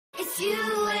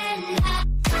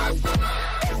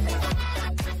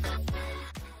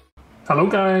Hello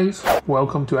guys,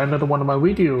 welcome to another one of my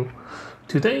videos.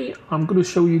 Today I'm going to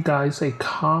show you guys a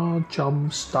car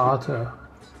jump starter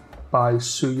by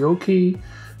Suaoki,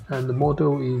 and the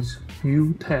model is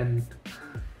U10.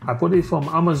 I bought it from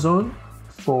Amazon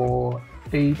for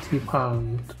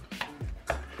 £80.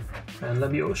 And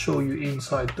let me show you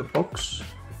inside the box.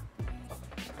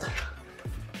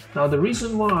 Now the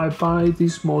reason why I buy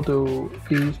this model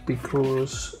is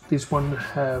because this one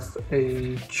have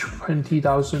a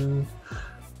 20,000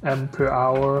 ampere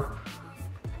hour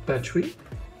battery,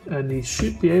 and it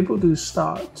should be able to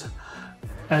start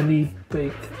any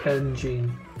big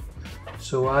engine.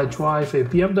 So I drive a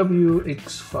BMW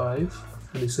X5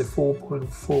 and it's a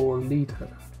 4.4 liter.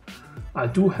 I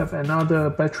do have another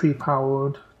battery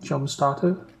powered jump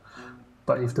starter,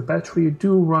 but if the battery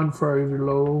do run very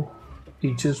low,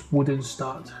 it just wouldn't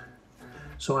start.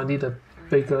 So I need a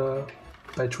bigger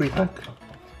battery pack.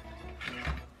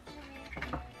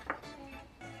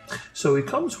 So it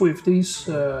comes with these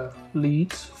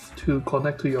leads to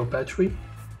connect to your battery,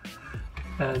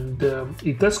 and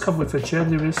it does come with a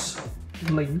generous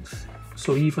length,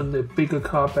 so even the bigger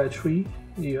car battery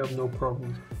you have no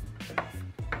problem.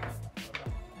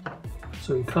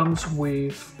 So it comes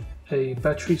with a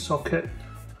battery socket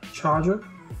charger,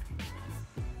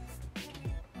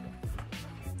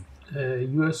 a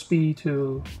USB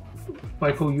to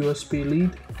micro USB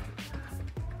lead,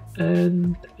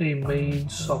 and a main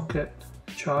socket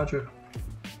charger.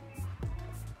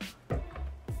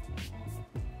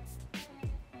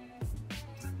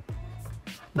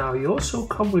 Now you also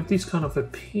come with this kind of a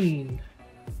pin.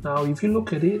 Now if you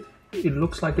look at it, it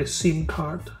looks like a SIM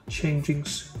card changing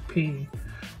pin,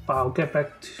 but I'll get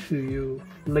back to you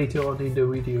later on in the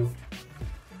video.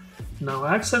 Now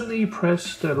I accidentally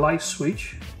pressed the light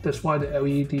switch, that's why the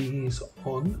LED is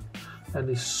on and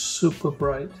it's super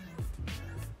bright.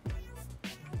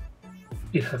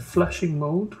 It has flashing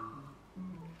mode,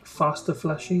 faster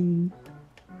flashing,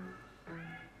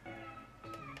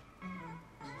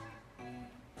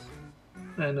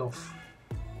 and off.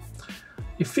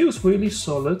 It feels really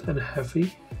solid and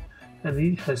heavy, and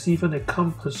it has even a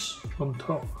compass on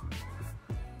top.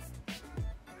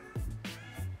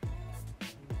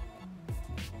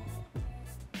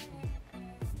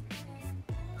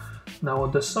 Now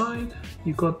on the side,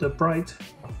 you got the bright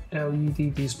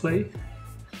LED display,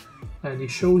 and it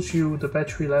shows you the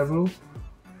battery level.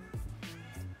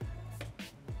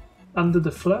 Under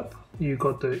the flap, you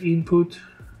got the input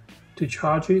to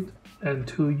charge it and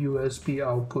 2 USB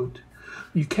output.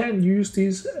 You can use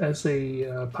this as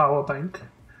a power bank,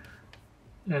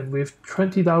 and with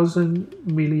 20,000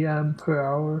 milliamp per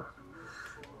hour,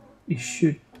 it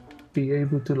should be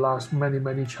able to last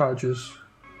many charges.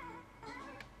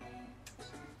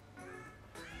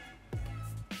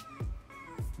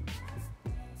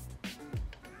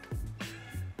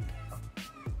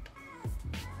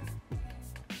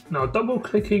 Now double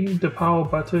clicking the power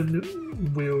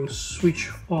button will switch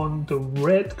on the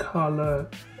red color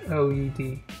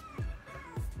LED.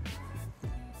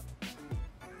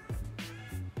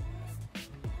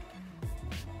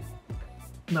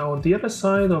 Now on the other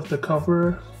side of the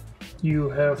cover, you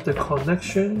have the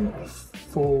connection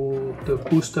for the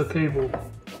booster cable.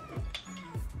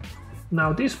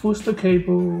 Now this booster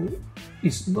cable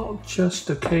is not just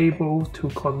the cable to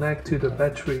connect to the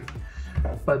battery,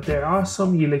 but there are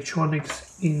some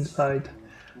electronics inside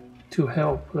to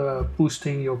help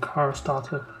boosting your car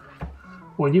starter.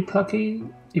 When you plug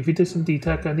in, if it doesn't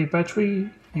detect any battery,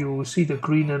 you will see the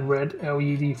green and red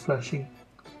LED flashing.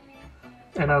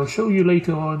 And I'll show you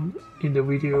later on in the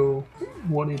video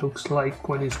what it looks like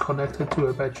when it's connected to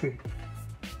a battery.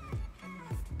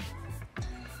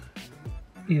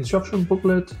 The instruction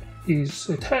booklet is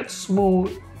a tad small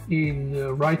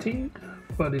in writing,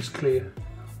 but it's clear.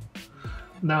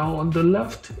 Now on the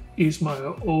left is my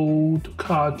old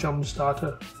car jump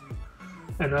starter,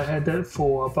 and I had that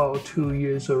for about 2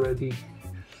 years already.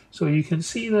 So you can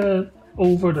see that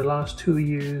over the last 2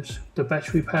 years, the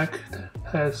battery pack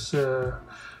has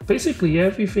basically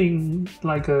everything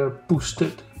like a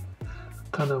boosted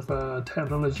kind of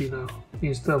technology now.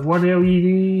 Instead of one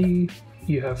LED,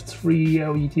 you have 3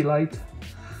 LED lights,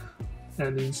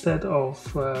 and instead of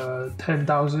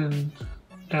 10,000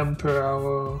 ampere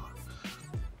hour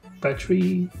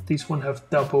battery, this one have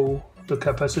double the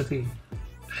capacity.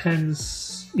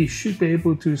 Hence, it should be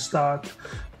able to start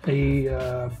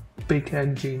a big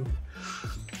engine.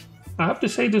 I have to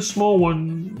say the small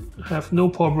one have no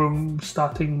problem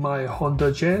starting my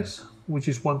Honda Jazz, which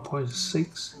is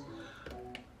 1.6.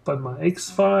 but my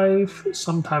X5,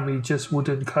 sometimes it just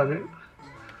wouldn't cut it.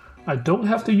 I don't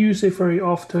have to use it very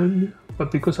often,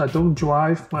 but because I don't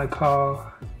drive my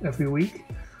car every week,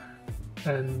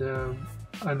 and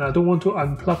I don't want to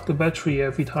unplug the battery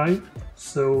every time,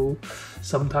 so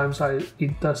sometimes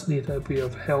it does need a bit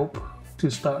of help to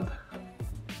start.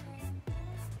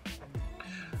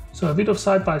 So a bit of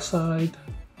side by side.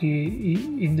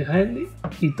 In the hand,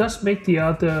 it does make the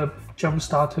other jump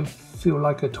starter feel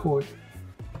like a toy.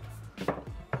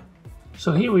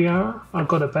 So here we are. I've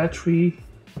got a battery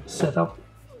set up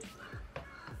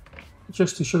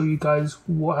just to show you guys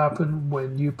what happens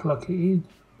when you plug it in.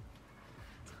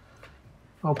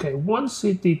 Okay, once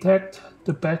it detects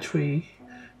the battery,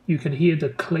 you can hear the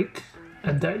click,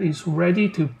 and that is ready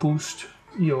to boost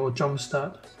your jump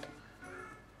start.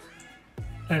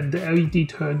 And the LED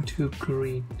turned to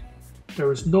green.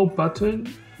 There is no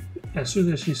button. As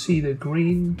soon as you see the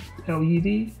green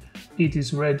LED, it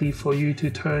is ready for you to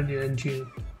turn the engine.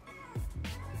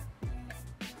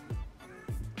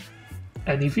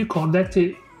 And if you connect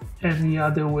it any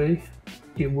other way,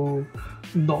 it will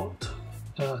not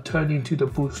turn into the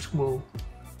boost mode.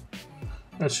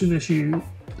 As soon as you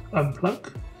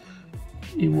unplug,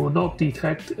 it will not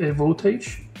detect a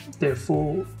voltage,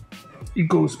 therefore it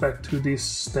goes back to this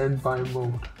standby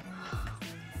mode.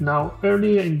 Now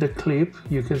earlier in the clip,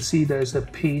 you can see there's a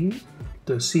pin,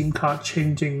 the SIM card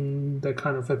changing the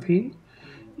kind of a pin.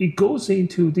 It goes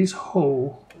into this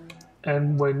hole,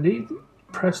 and when it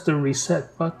press the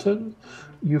reset button,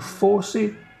 you force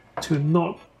it to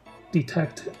not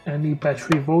detect any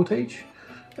battery voltage,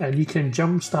 and you can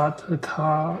jump start the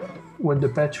car when the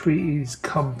battery is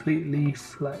completely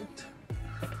flat.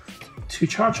 To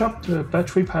charge up the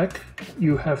battery pack,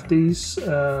 you have this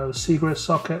cigarette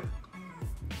socket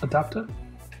adapter,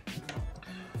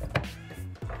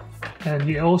 and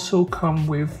it also comes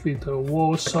with a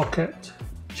wall socket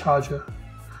charger.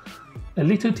 A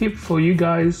little tip for you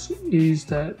guys is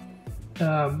that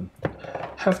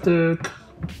have the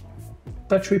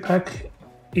battery pack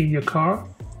in your car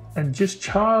and just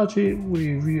charge it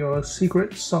with your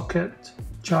cigarette socket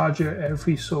charger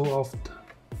every so often.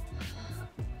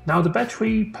 Now the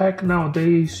battery pack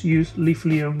nowadays use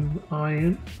lithium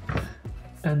ion,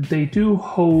 and they do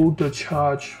hold the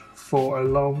charge for a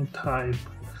long time,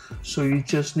 so you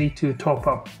just need to top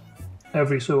up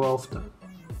every so often.